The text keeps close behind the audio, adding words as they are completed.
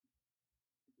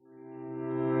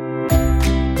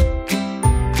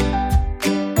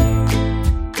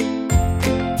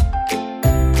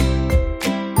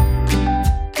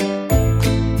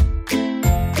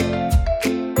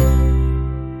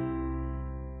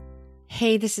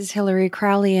Hey, this is Hillary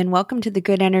Crowley, and welcome to the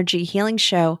Good Energy Healing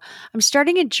Show. I'm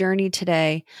starting a journey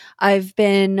today. I've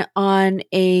been on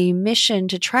a mission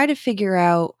to try to figure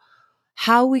out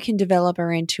how we can develop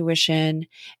our intuition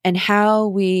and how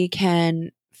we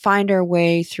can find our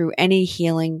way through any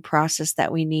healing process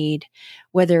that we need,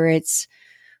 whether it's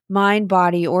mind,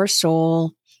 body, or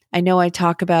soul. I know I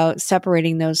talk about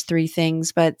separating those three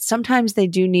things, but sometimes they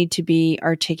do need to be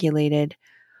articulated.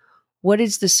 What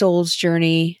is the soul's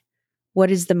journey? What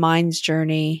is the mind's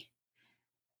journey?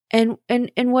 And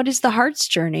what is the heart's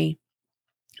journey?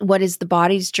 What is the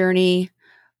body's journey?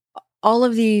 All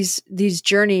of these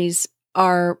journeys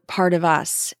are part of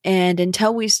us. And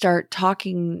until we start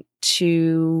talking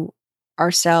to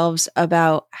ourselves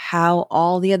about how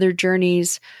all the other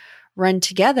journeys run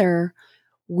together,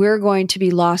 we're going to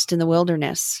be lost in the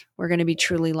wilderness. We're going to be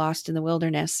truly lost in the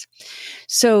wilderness.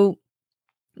 So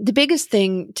the biggest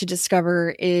thing to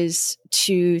discover is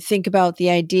to think about the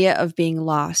idea of being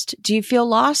lost. Do you feel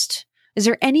lost? Is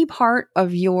there any part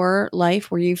of your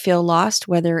life where you feel lost,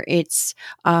 whether it's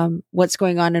what's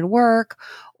going on in work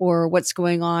or what's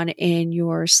going on in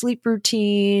your sleep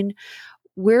routine?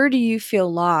 Where do you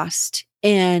feel lost?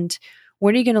 And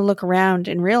when are you going to look around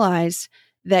and realize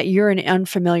that you're in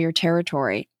unfamiliar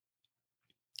territory?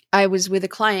 I was with a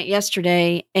client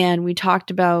yesterday and we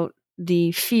talked about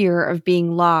the fear of being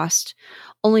lost,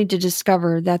 only to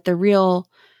discover that the real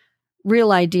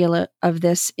idea of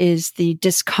this is the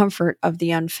discomfort of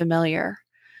the unfamiliar.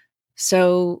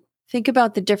 So think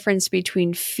about the difference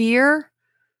between fear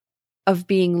of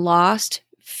being lost,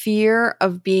 fear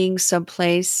of being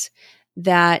someplace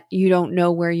that you don't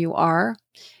know where you are,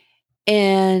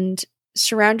 and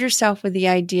surround yourself with the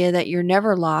idea that you're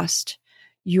never lost.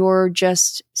 You're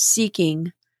just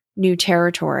seeking new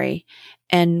territory.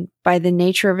 And by the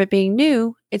nature of it being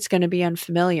new, it's going to be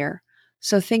unfamiliar.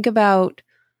 So think about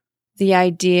the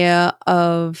idea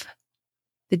of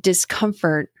the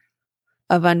discomfort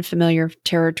of unfamiliar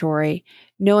territory,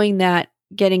 knowing that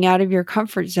getting out of your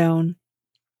comfort zone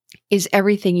is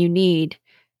everything you need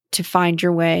to find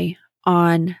your way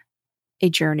on a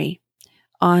journey,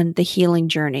 on the healing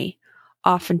journey,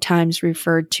 oftentimes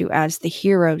referred to as the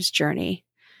hero's journey.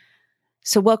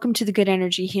 So welcome to the Good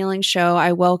Energy Healing Show.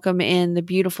 I welcome in the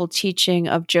beautiful teaching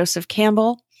of Joseph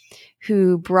Campbell,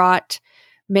 who brought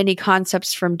many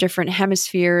concepts from different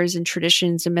hemispheres and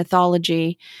traditions and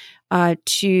mythology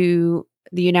to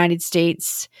the United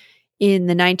States in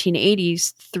the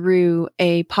 1980s through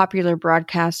a popular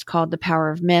broadcast called The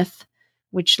Power of Myth,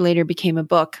 which later became a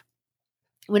book.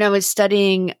 When I was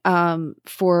studying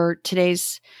for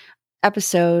today's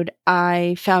episode,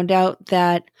 I found out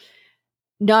that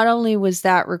not only was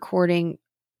that recording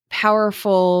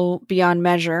powerful beyond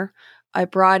measure, I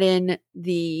brought in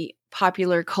the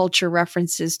popular culture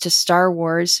references to Star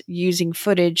Wars using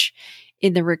footage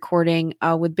in the recording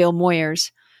with Bill Moyers.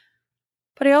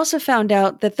 But I also found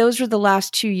out that those were the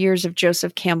last 2 years of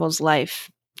Joseph Campbell's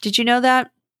life. Did you know that?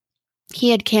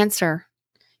 He had cancer.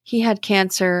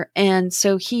 And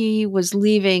so he was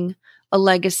leaving a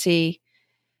legacy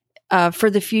for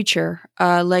the future,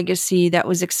 a legacy that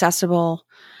was accessible,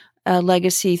 a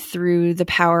legacy through the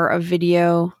power of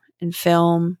video and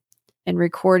film and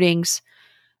recordings,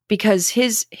 because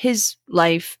his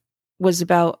life was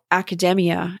about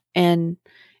academia and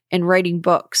writing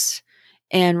books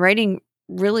and writing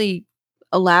really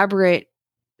elaborate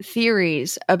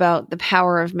theories about the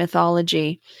power of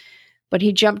mythology. But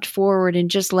he jumped forward and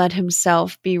just let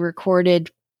himself be recorded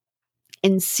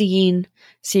and seen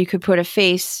so you could put a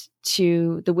face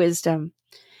to the wisdom.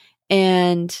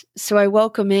 And so I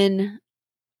welcome in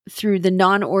through the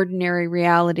non-ordinary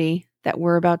reality that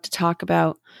we're about to talk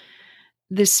about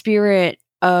the spirit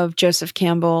of Joseph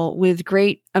Campbell with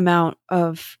great amount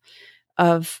of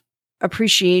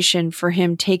appreciation for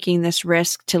him taking this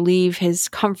risk to leave his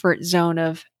comfort zone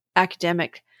of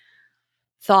academic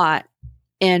thought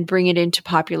and bring it into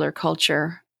popular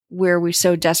culture where we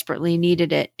so desperately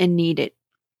needed it and need it.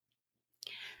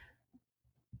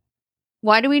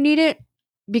 Why do we need it?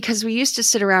 Because we used to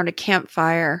sit around a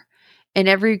campfire and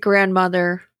every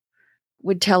grandmother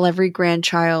would tell every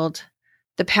grandchild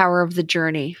the power of the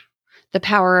journey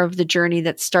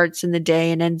that starts in the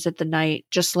day and ends at the night,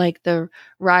 just like the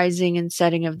rising and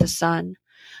setting of the sun.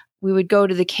 We would go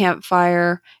to the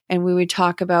campfire and we would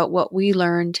talk about what we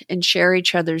learned and share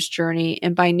each other's journey,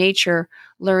 and by nature,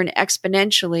 learn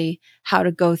exponentially how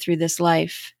to go through this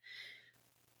life.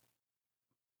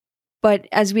 But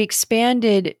as we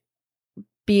expanded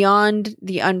beyond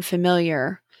the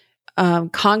unfamiliar,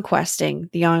 conquesting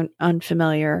the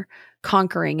unfamiliar,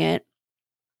 conquering it,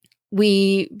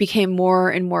 we became more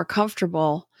and more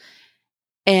comfortable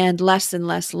and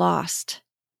less lost.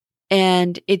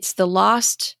 And it's the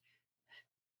lost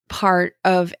part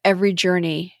of every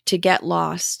journey to get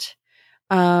lost.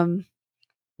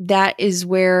 That is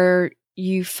where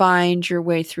you find your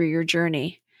way through your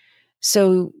journey.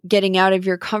 So getting out of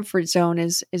your comfort zone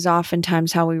is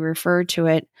oftentimes how we refer to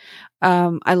it.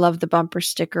 I love the bumper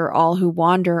sticker, all who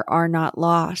wander are not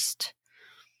lost.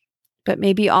 But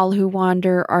maybe all who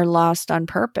wander are lost on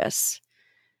purpose.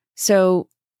 So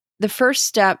the first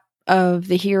step of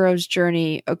the hero's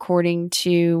journey, according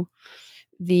to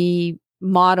the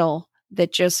model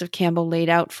that Joseph Campbell laid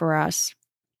out for us,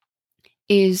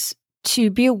 is to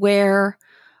be aware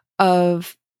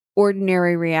of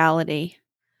ordinary reality.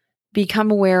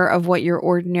 Become aware of what your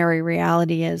ordinary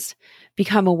reality is.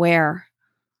 Become aware.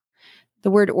 The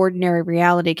word ordinary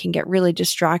reality can get really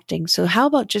distracting. So how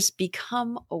about just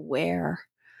become aware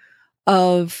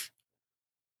of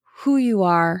who you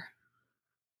are,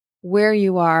 where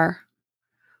you are,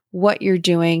 what you're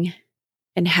doing,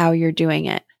 and how you're doing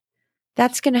it.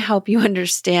 That's going to help you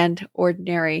understand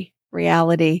ordinary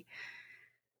reality.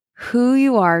 Who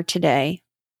you are today.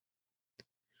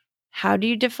 How do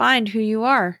you define who you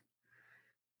are?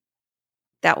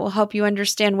 That will help you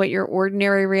understand what your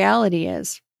ordinary reality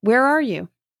is. Where are you?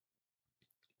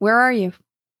 Where are you?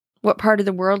 What part of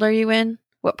the world are you in?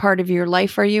 What part of your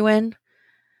life are you in?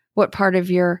 What part of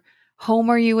your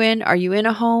home are you in? Are you in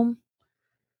a home?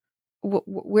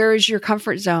 Where is your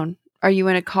comfort zone? Are you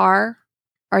in a car?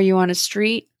 Are you on a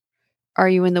street? Are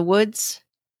you in the woods?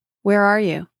 Where are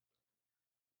you?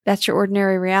 That's your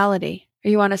ordinary reality. Are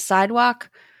you on a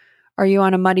sidewalk? Are you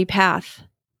on a muddy path?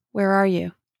 Where are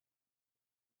you?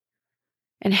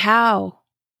 And how?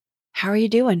 How are you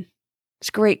doing? It's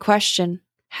a great question.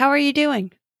 How are you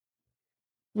doing?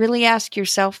 Really ask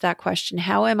yourself that question.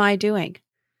 How am I doing?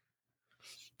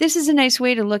 This is a nice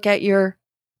way to look at your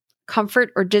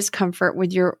comfort or discomfort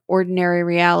with your ordinary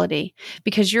reality,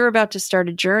 because you're about to start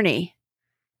a journey.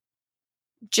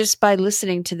 Just by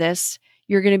listening to this,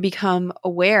 you're going to become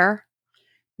aware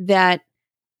that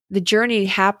the journey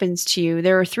happens to you.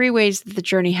 There are 3 ways that the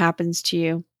journey happens to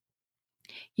you.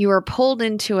 You are pulled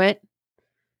into it,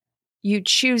 you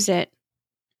choose it,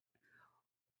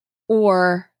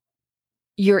 or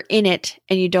you're in it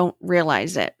and you don't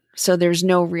realize it. So there's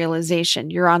no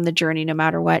realization. You're on the journey no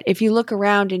matter what. If you look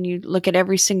around and you look at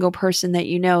every single person that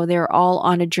you know, they're all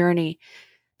on a journey.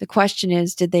 The question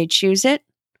is, did they choose it?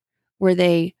 Were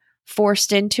they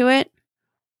forced into it?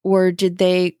 Or did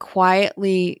they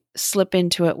quietly slip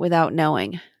into it without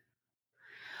knowing?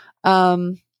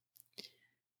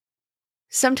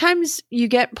 Sometimes you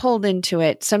get pulled into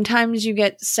it. Sometimes you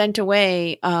get sent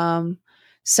away.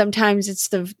 Sometimes it's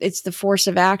the force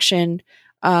of action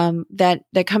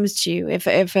that comes to you. If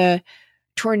a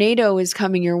tornado is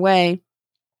coming your way,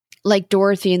 like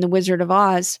Dorothy in The Wizard of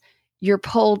Oz, you're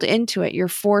pulled into it. You're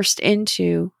forced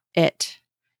into it.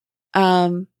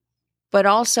 But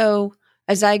also,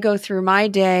 as I go through my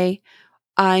day,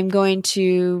 I'm going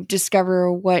to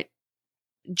discover what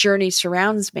journey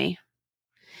surrounds me.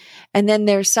 And then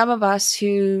there's some of us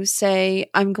who say,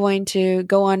 I'm going to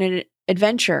go on an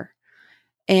adventure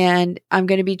and I'm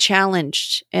going to be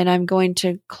challenged and I'm going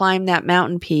to climb that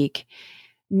mountain peak,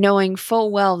 knowing full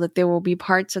well that there will be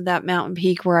parts of that mountain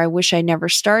peak where I wish I never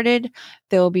started.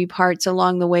 There will be parts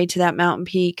along the way to that mountain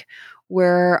peak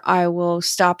where I will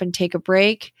stop and take a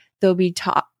break. There'll be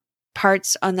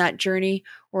parts on that journey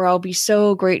where I'll be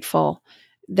so grateful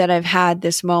that I've had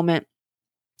this moment.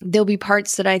 There'll be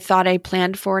parts that I thought I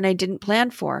planned for and I didn't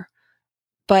plan for.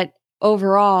 But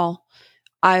overall,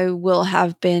 I will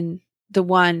have been the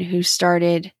one who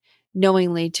started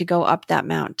knowingly to go up that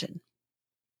mountain.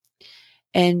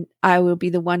 And I will be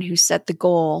the one who set the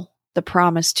goal, the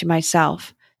promise to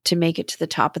myself to make it to the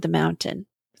top of the mountain.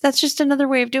 That's just another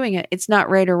way of doing it. It's not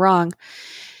right or wrong.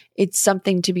 It's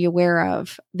something to be aware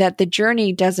of, that the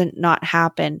journey doesn't not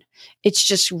happen. It's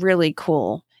just really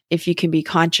cool if you can be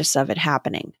conscious of it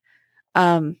happening.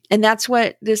 And that's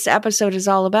what this episode is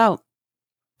all about.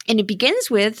 And it begins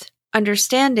with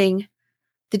understanding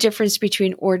the difference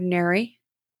between ordinary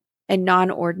and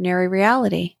non-ordinary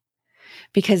reality,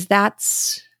 because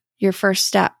that's your first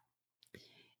step,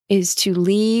 is to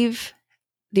leave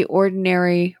the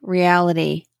ordinary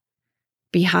reality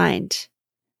behind.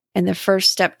 And the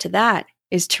first step to that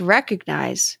is to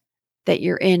recognize that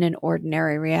you're in an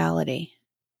ordinary reality.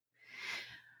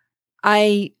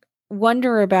 I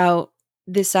wonder about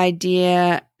this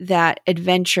idea that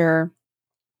adventure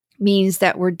means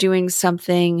that we're doing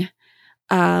something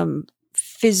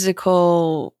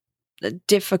physical,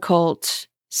 difficult,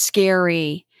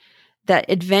 scary, that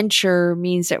adventure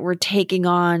means that we're taking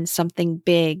on something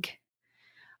big.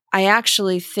 I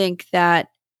actually think that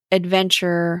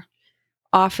adventure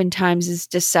oftentimes is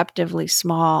deceptively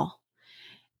small,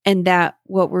 and that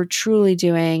what we're truly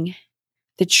doing,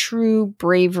 the true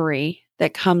bravery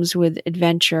that comes with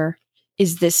adventure,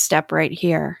 is this step right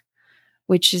here,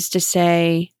 which is to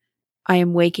say, I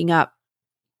am waking up.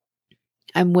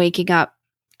 I'm waking up.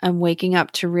 I'm waking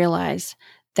up to realize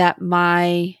that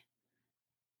my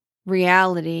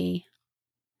reality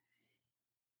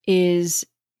is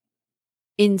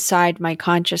inside my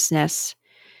consciousness,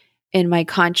 and my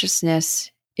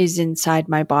consciousness is inside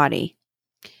my body.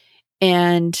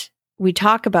 And we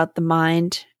talk about the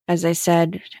mind. As I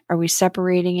said, are we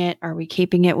separating it? Are we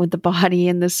keeping it with the body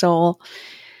and the soul?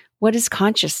 What is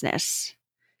consciousness?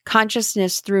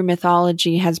 Consciousness through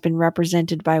mythology has been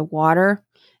represented by water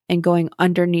and going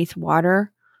underneath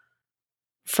water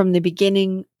from the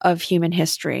beginning of human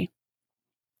history.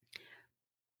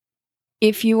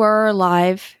 If you are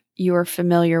alive, you are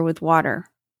familiar with water.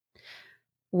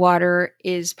 Water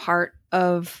is part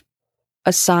of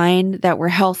a sign that we're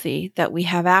healthy, that we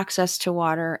have access to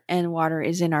water, and water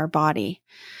is in our body.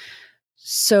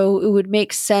 So it would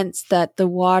make sense that the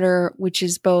water, which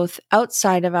is both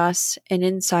outside of us and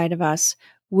inside of us,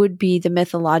 would be the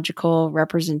mythological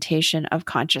representation of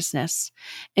consciousness.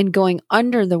 And going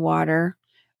under the water,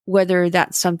 whether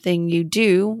that's something you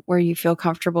do where you feel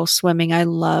comfortable swimming. I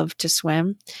love to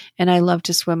swim, and I love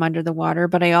to swim under the water,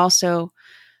 but I also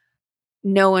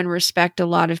know and respect a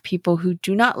lot of people who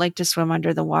do not like to swim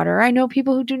under the water. I know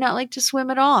people who do not like to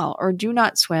swim at all, or do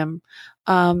not swim,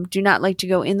 do not like to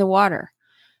go in the water.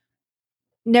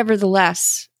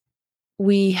 Nevertheless,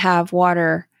 we have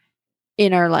water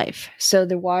in our life. So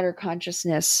the water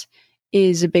consciousness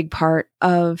is a big part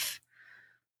of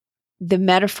the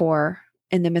metaphor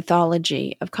and the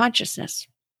mythology of consciousness.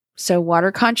 So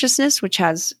water consciousness, which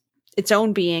has its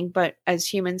own being, but as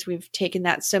humans, we've taken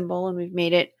that symbol and we've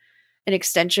made it an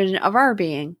extension of our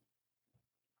being.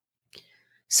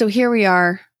 So here we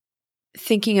are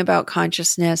thinking about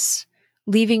consciousness,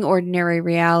 leaving ordinary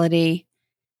reality,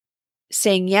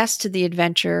 saying yes to the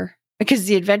adventure, because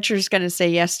the adventure is going to say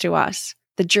yes to us.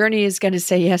 The journey is going to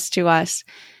say yes to us.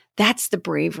 That's the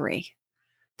bravery.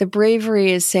 The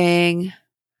bravery is saying,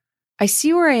 I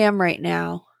see where I am right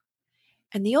now,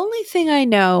 and the only thing I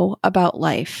know about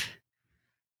life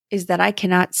is that I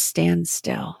cannot stand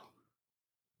still.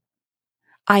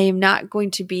 I am not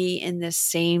going to be in this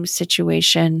same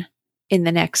situation in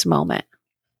the next moment.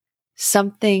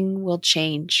 Something will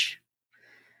change.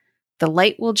 The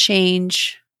light will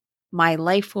change. My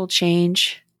life will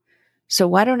change. So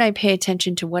why don't I pay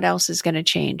attention to what else is going to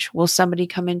change? Will somebody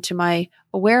come into my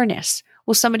awareness?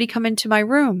 Will somebody come into my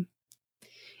room?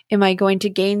 Am I going to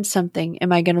gain something?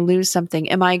 Am I going to lose something?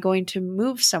 Am I going to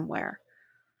move somewhere?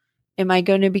 Am I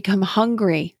going to become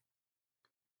hungry?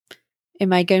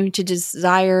 Am I going to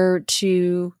desire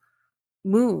to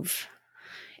move?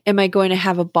 Am I going to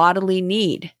have a bodily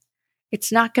need?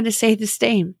 It's not going to stay the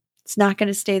same. It's not going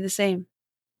to stay the same.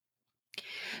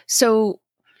 So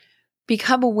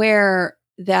become aware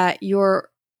that your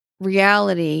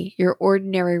reality, your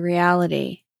ordinary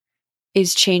reality,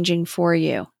 is changing for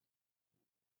you.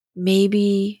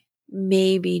 Maybe,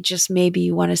 just maybe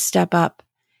you want to step up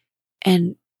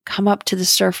and come up to the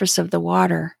surface of the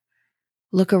water,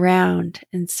 look around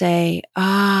and say,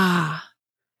 no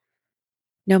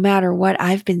matter what,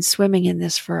 I've been swimming in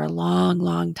this for a long,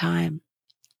 long time.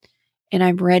 And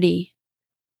I'm ready.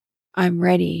 I'm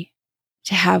ready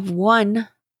to have one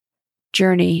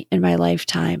journey in my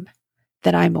lifetime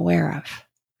that I'm aware of.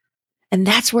 And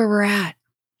that's where we're at.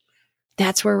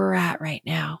 That's where we're at right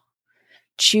now.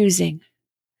 Choosing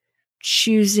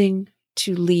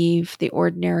to leave the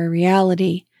ordinary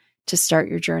reality to start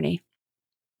your journey.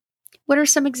 What are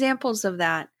some examples of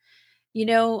that? You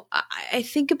know, I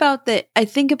think about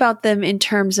them in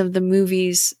terms of the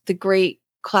movies, the great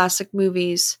classic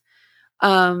movies,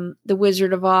 The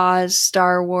Wizard of Oz,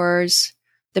 Star Wars,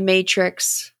 The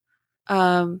Matrix,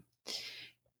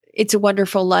 It's a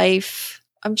Wonderful Life.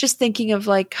 I'm just thinking of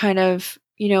like kind of,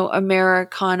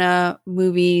 Americana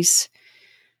movies.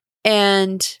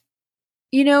 And,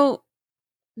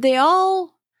 they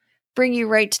all bring you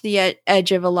right to the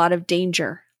edge of a lot of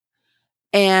danger.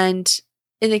 And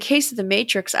in the case of The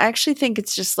Matrix, I actually think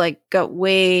it's just like got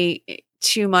way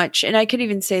too much. And I could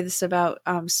even say this about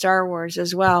Star Wars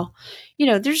as well.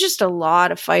 There's just a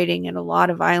lot of fighting and a lot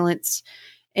of violence.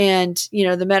 And,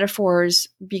 the metaphors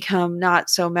become not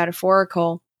so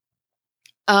metaphorical.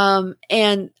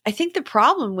 And I think the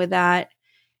problem with that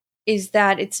is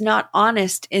that it's not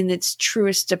honest in its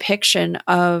truest depiction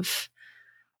of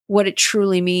what it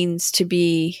truly means to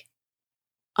be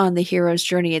on the hero's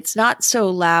journey. It's not so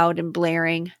loud and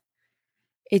blaring.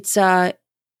 It's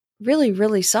really,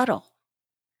 really subtle.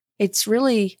 It's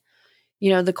really,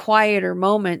 the quieter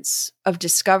moments of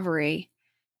discovery.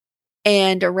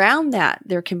 And around that,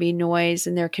 there can be noise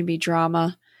and there can be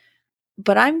drama.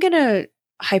 But I'm going to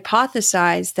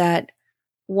hypothesize that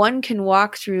one can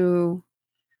walk through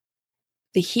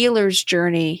the healer's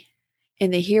journey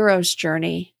and the hero's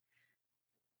journey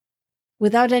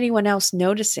without anyone else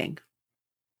noticing.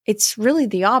 It's really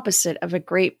the opposite of a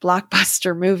great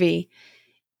blockbuster movie.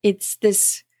 It's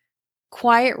this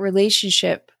quiet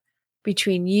relationship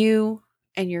between you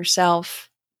and yourself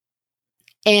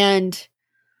and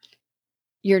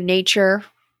your nature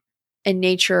and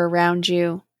nature around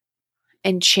you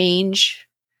and change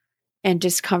and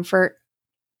discomfort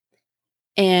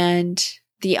and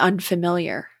the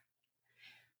unfamiliar.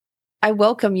 I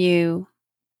welcome you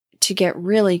to get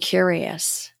really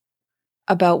curious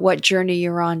about what journey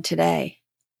you're on today.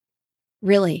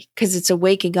 Really, because it's a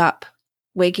waking up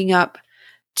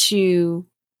to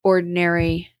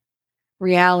ordinary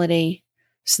reality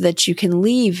so that you can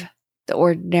leave the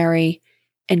ordinary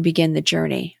and begin the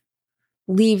journey.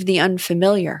 Leave the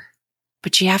unfamiliar,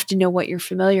 but you have to know what you're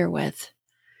familiar with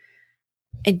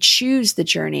and choose the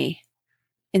journey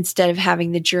instead of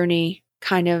having the journey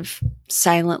kind of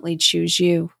silently choose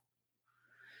you.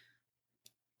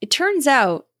 It turns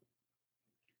out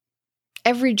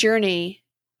every journey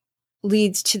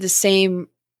leads to the same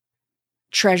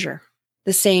treasure,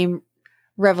 the same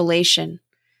revelation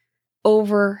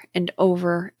over and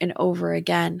over and over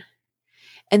again.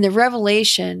 And the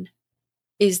revelation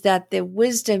is that the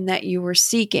wisdom that you were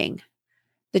seeking,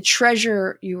 the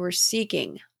treasure you were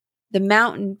seeking, the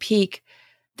mountain peak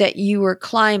that you were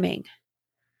climbing,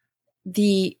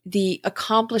 the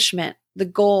accomplishment, the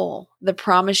goal, the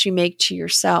promise you make to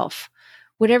yourself,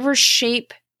 whatever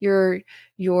shape your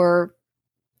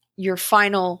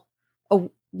final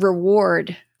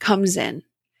reward comes in,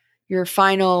 your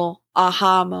final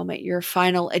aha moment, your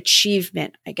final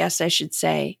achievement, I guess I should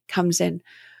say, comes in,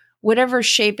 whatever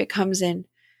shape it comes in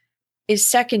is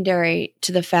secondary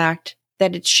to the fact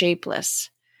that it's shapeless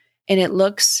and it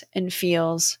looks and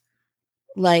feels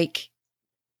like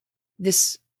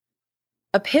this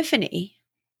epiphany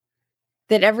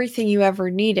that everything you ever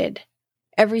needed,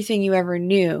 everything you ever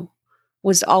knew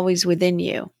was always within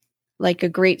you, like a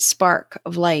great spark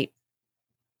of light.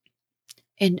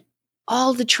 And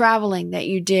all the traveling that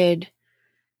you did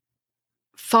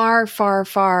far, far,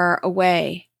 far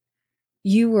away,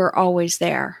 you were always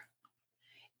there.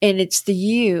 And it's the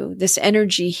you, this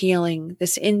energy healing,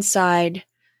 this inside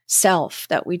self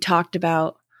that we talked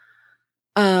about,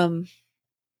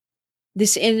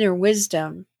 this inner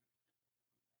wisdom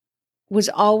was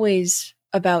always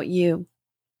about you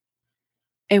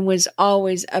and was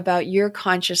always about your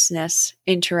consciousness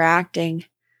interacting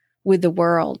with the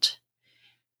world.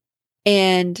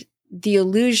 And the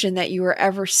illusion that you were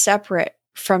ever separate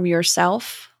from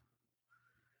yourself,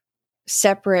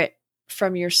 separate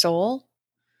from your soul,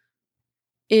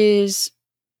 is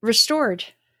restored.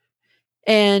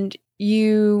 And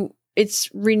it's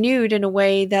renewed in a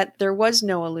way that there was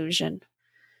no illusion,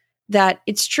 that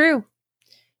it's true.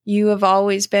 You have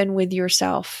always been with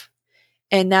yourself,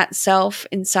 and that self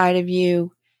inside of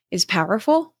you is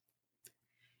powerful,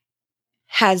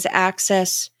 has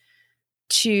access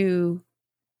to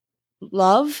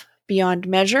love beyond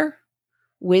measure,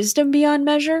 wisdom beyond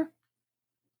measure.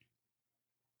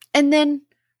 And then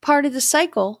part of the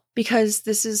cycle, because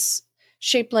this is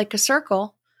shaped like a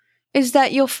circle, is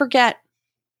that you'll forget.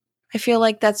 I feel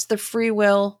like that's the free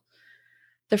will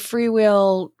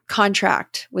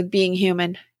contract with being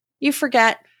human. You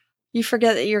forget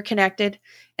that you're connected,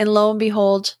 and lo and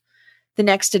behold, the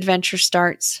next adventure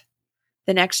starts.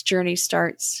 The next journey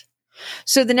starts.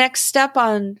 So the next step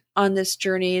on this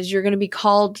journey is you're going to be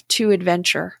called to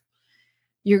adventure.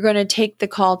 You're going to take the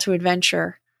call to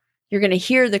adventure. You're going to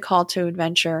hear the call to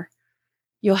adventure.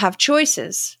 You'll have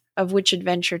choices of which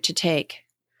adventure to take.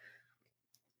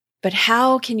 But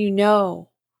how can you know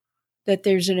that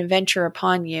there's an adventure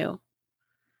upon you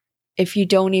if you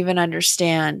don't even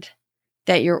understand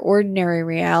that your ordinary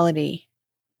reality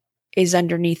is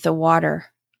underneath the water?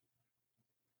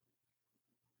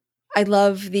 I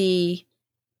love the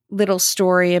little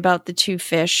story about the two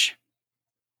fish.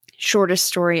 Shortest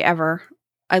story ever.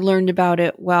 I learned about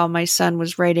it while my son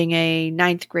was writing a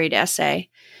 9th grade essay.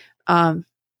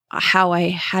 How I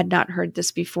had not heard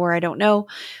this before, I don't know.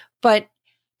 But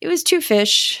it was two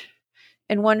fish,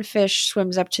 and one fish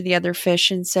swims up to the other fish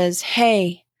and says,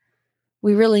 "Hey,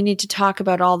 we really need to talk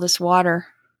about all this water."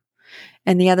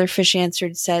 And the other fish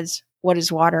answered, says, "What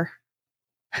is water?"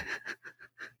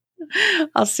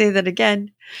 I'll say that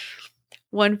again.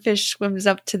 One fish swims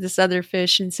up to this other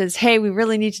fish and says, "Hey, we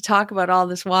really need to talk about all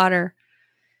this water."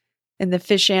 And the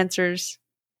fish answers,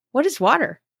 "What is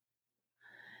water?"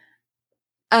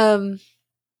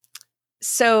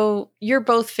 So you're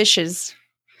both fishes,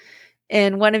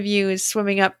 and one of you is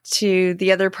swimming up to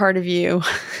the other part of you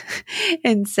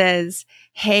and says,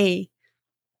 "Hey,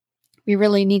 we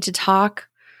really need to talk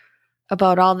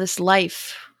about all this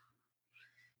life."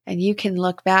 And you can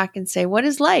look back and say, "What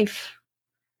is life?"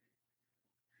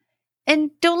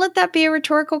 And don't let that be a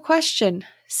rhetorical question.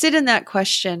 Sit in that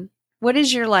question. What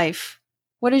is your life?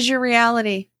 What is your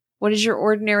reality? What is your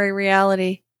ordinary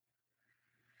reality?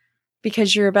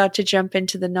 Because you're about to jump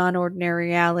into the non-ordinary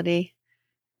reality.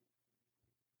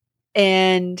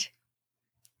 And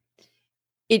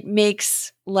it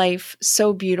makes life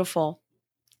so beautiful,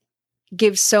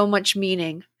 gives so much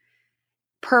meaning,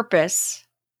 purpose,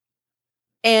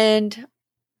 and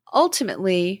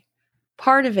ultimately,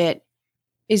 part of it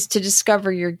is to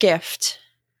discover your gift.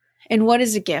 And what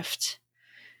is a gift?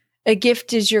 A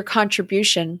gift is your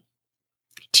contribution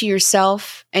to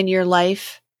yourself and your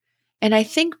life. And I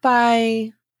think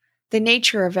by the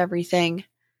nature of everything,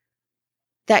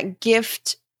 that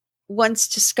gift, once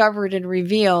discovered and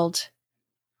revealed,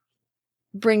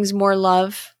 brings more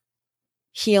love,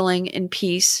 healing, and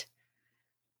peace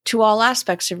to all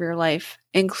aspects of your life,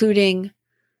 including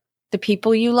the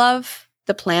people you love,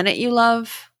 the planet you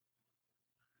love,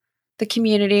 the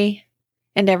community,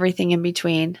 and everything in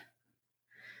between.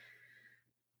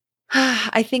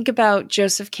 I think about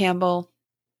Joseph Campbell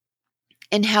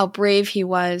and how brave he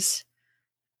was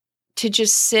to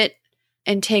just sit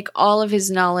and take all of his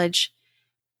knowledge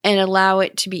and allow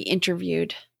it to be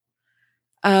interviewed.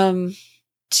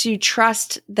 To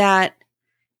trust that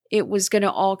it was going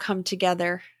to all come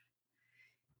together.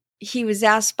 He was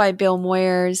asked by Bill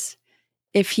Moyers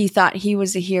if he thought he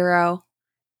was a hero.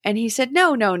 And he said,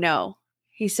 no.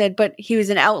 He said, but he was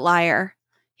an outlier.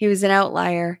 He was an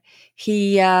outlier.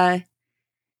 He was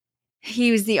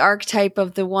the archetype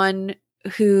of the one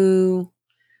who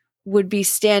would be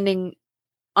standing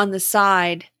on the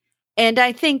side. And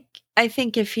I think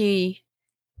if he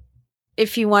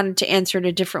wanted to answer it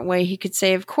a different way, he could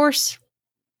say, of course,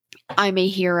 I'm a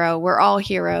hero. We're all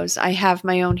heroes. I have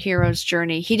my own hero's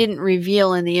journey. He didn't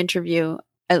reveal in the interview,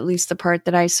 at least the part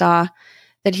that I saw,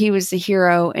 that he was the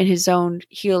hero in his own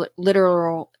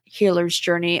literal healer's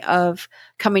journey of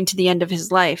coming to the end of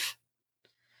his life.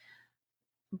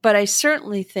 But I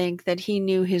certainly think that he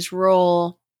knew his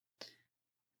role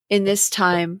in this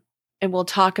time, and we'll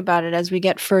talk about it as we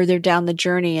get further down the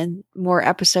journey and more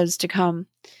episodes to come,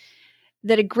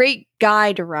 that a great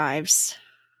guide arrives.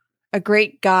 A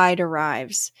great guide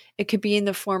arrives. It could be in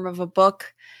the form of a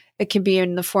book. It can be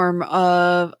in the form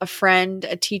of a friend,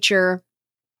 a teacher,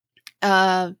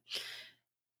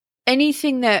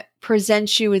 anything that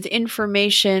presents you with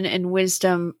information and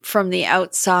wisdom from the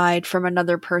outside, from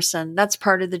another person. That's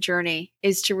part of the journey,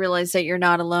 is to realize that you're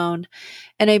not alone.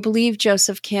 And I believe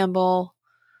Joseph Campbell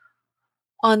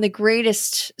on the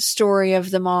greatest story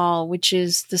of them all, which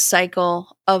is the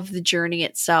cycle of the journey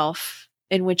itself,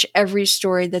 in which every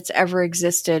story that's ever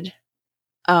existed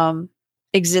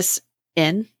exists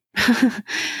in.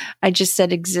 I just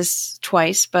said exists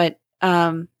twice, but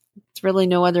it's really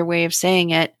no other way of saying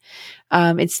it.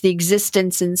 It's the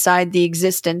existence inside the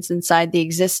existence inside the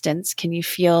existence. Can you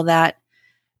feel that?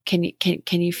 Can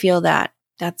you feel that?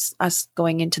 That's us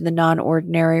going into the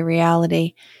non-ordinary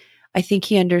reality. I think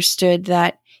he understood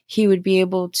that he would be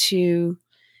able to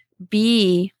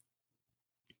be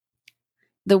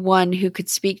the one who could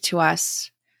speak to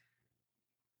us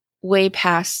way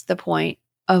past the point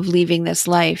of leaving this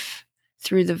life,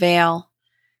 through the veil,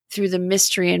 through the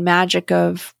mystery and magic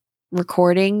of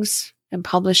recordings and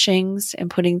publishings and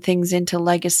putting things into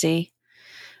legacy.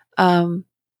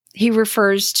 He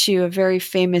refers to a very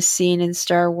famous scene in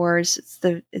Star Wars.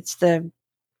 It's the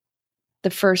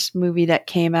first movie that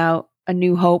came out, A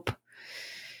New Hope.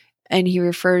 And he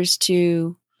refers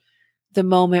to the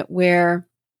moment where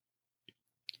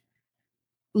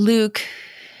Luke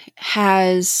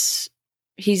he's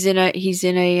in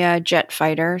a jet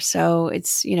fighter, so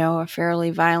it's, a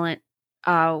fairly violent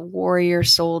warrior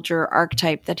soldier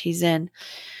archetype that he's in,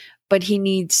 but he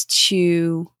needs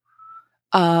to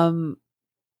go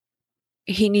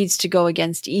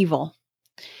against evil,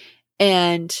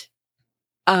 and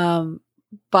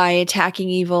by attacking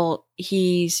evil,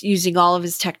 he's using all of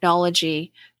his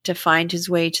technology to find his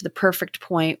way to the perfect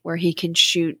point where he can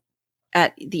shoot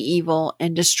at the evil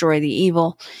and destroy the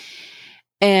evil.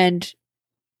 And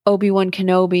Obi-Wan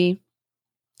Kenobi,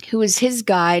 who is his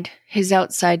guide, his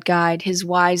outside guide, his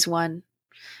wise one,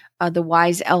 the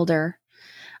wise elder.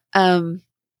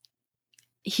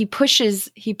 He pushes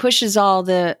all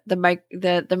the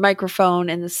microphone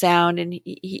and the sound, and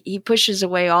he pushes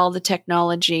away all the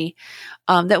technology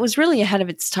that was really ahead of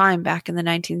its time back in the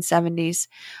 1970s.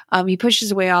 He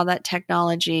pushes away all that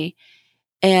technology,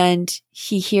 and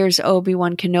he hears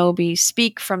Obi-Wan Kenobi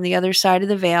speak from the other side of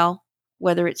the veil,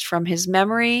 whether it's from his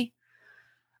memory.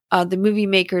 The movie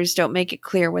makers don't make it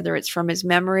clear whether it's from his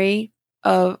memory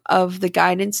of the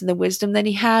guidance and the wisdom that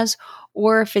he has,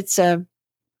 or if it's an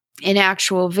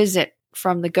actual visit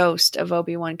from the ghost of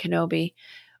Obi-Wan Kenobi.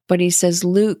 But he says,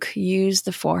 Luke, use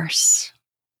the Force.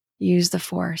 Use the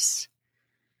Force.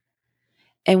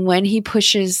 And when he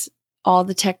pushes all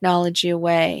the technology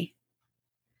away,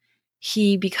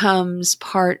 he becomes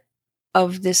part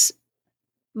of this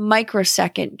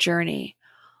microsecond journey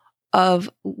of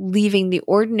leaving the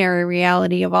ordinary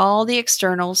reality of all the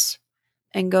externals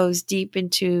and goes deep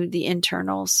into the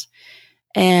internals.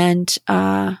 And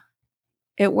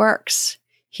it works.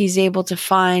 He's able to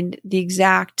find the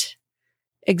exact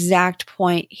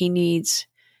point he needs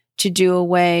to do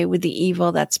away with the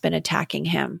evil that's been attacking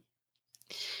him.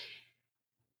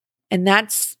 And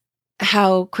that's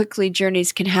how quickly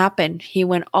journeys can happen. He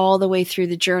went all the way through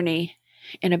the journey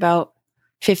in about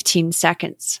 15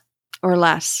 seconds or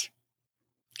less.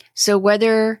 So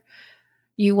whether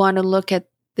you want to look at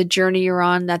the journey you're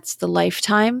on, that's the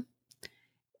lifetime,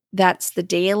 that's the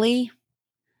daily,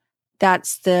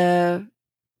 that's the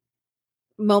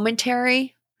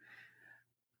momentary,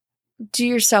 do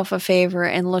yourself a favor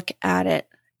and look at it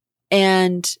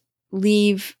and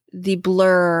leave the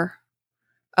blur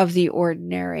of the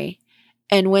ordinary.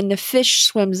 And when the fish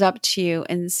swims up to you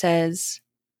and says,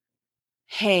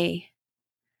 hey,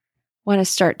 want to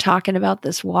start talking about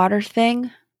this water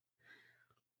thing?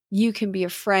 You can be a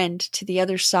friend to the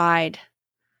other side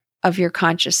of your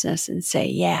consciousness and say,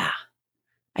 yeah,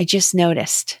 I just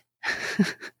noticed.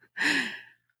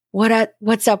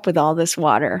 What's up with all this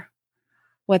water?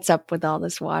 What's up with all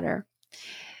this water?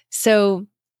 So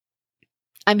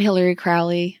I'm Hillary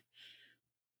Crowley.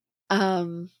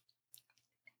 I'm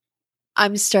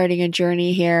starting a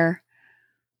journey here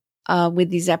with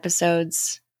these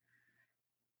episodes.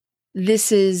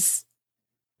 This is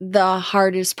the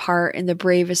hardest part and the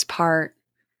bravest part,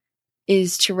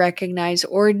 is to recognize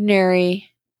ordinary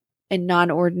and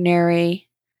non-ordinary.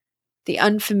 The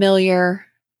unfamiliar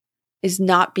is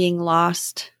not being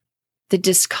lost. The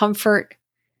discomfort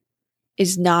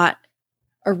is not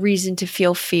a reason to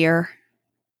feel fear.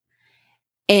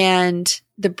 And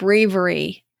the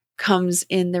bravery comes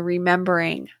in the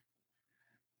remembering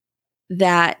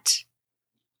that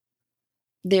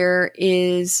there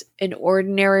is an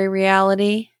ordinary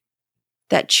reality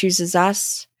that chooses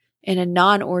us and a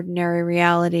non-ordinary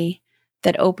reality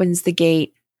that opens the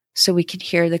gate so we can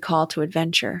hear the call to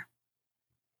adventure.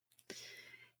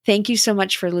 Thank you so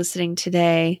much for listening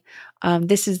today.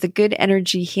 This is the Good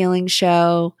Energy Healing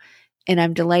Show, and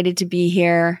I'm delighted to be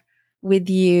here with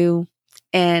you,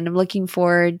 and I'm looking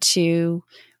forward to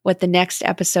what the next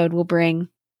episode will bring.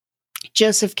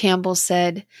 Joseph Campbell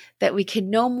said that we can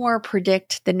no more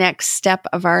predict the next step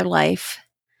of our life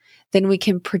than we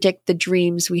can predict the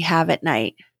dreams we have at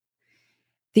night.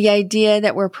 The idea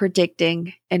that we're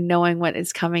predicting and knowing what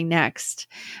is coming next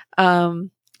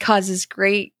causes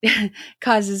great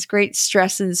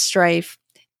stress and strife.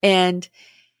 And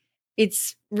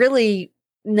it's really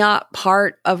not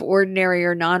part of ordinary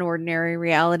or non-ordinary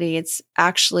reality. It's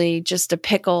actually just a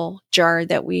pickle jar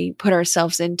that we put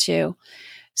ourselves into.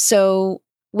 So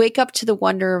wake up to the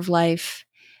wonder of life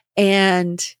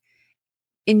and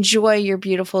enjoy your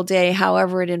beautiful day,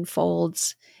 however it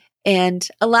unfolds, and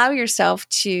allow yourself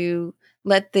to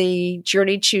let the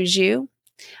journey choose you,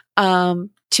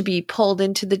 to be pulled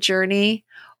into the journey,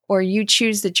 or you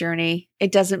choose the journey.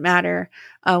 It doesn't matter.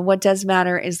 What does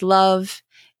matter is love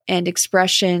and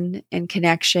expression and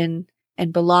connection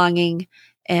and belonging.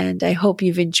 And I hope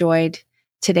you've enjoyed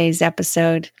today's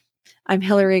episode. I'm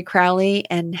Hillary Crowley,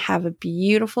 and have a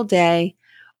beautiful day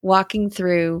walking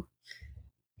through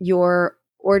your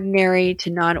ordinary to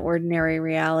non-ordinary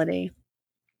reality.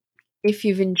 If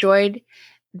you've enjoyed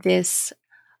this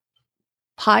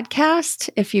podcast,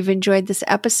 if you've enjoyed this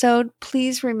episode,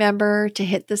 please remember to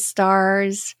hit the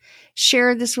stars,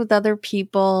 share this with other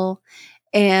people,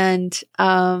 and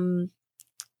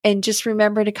just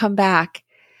remember to come back.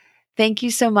 Thank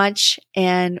you so much,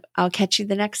 and I'll catch you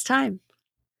the next time.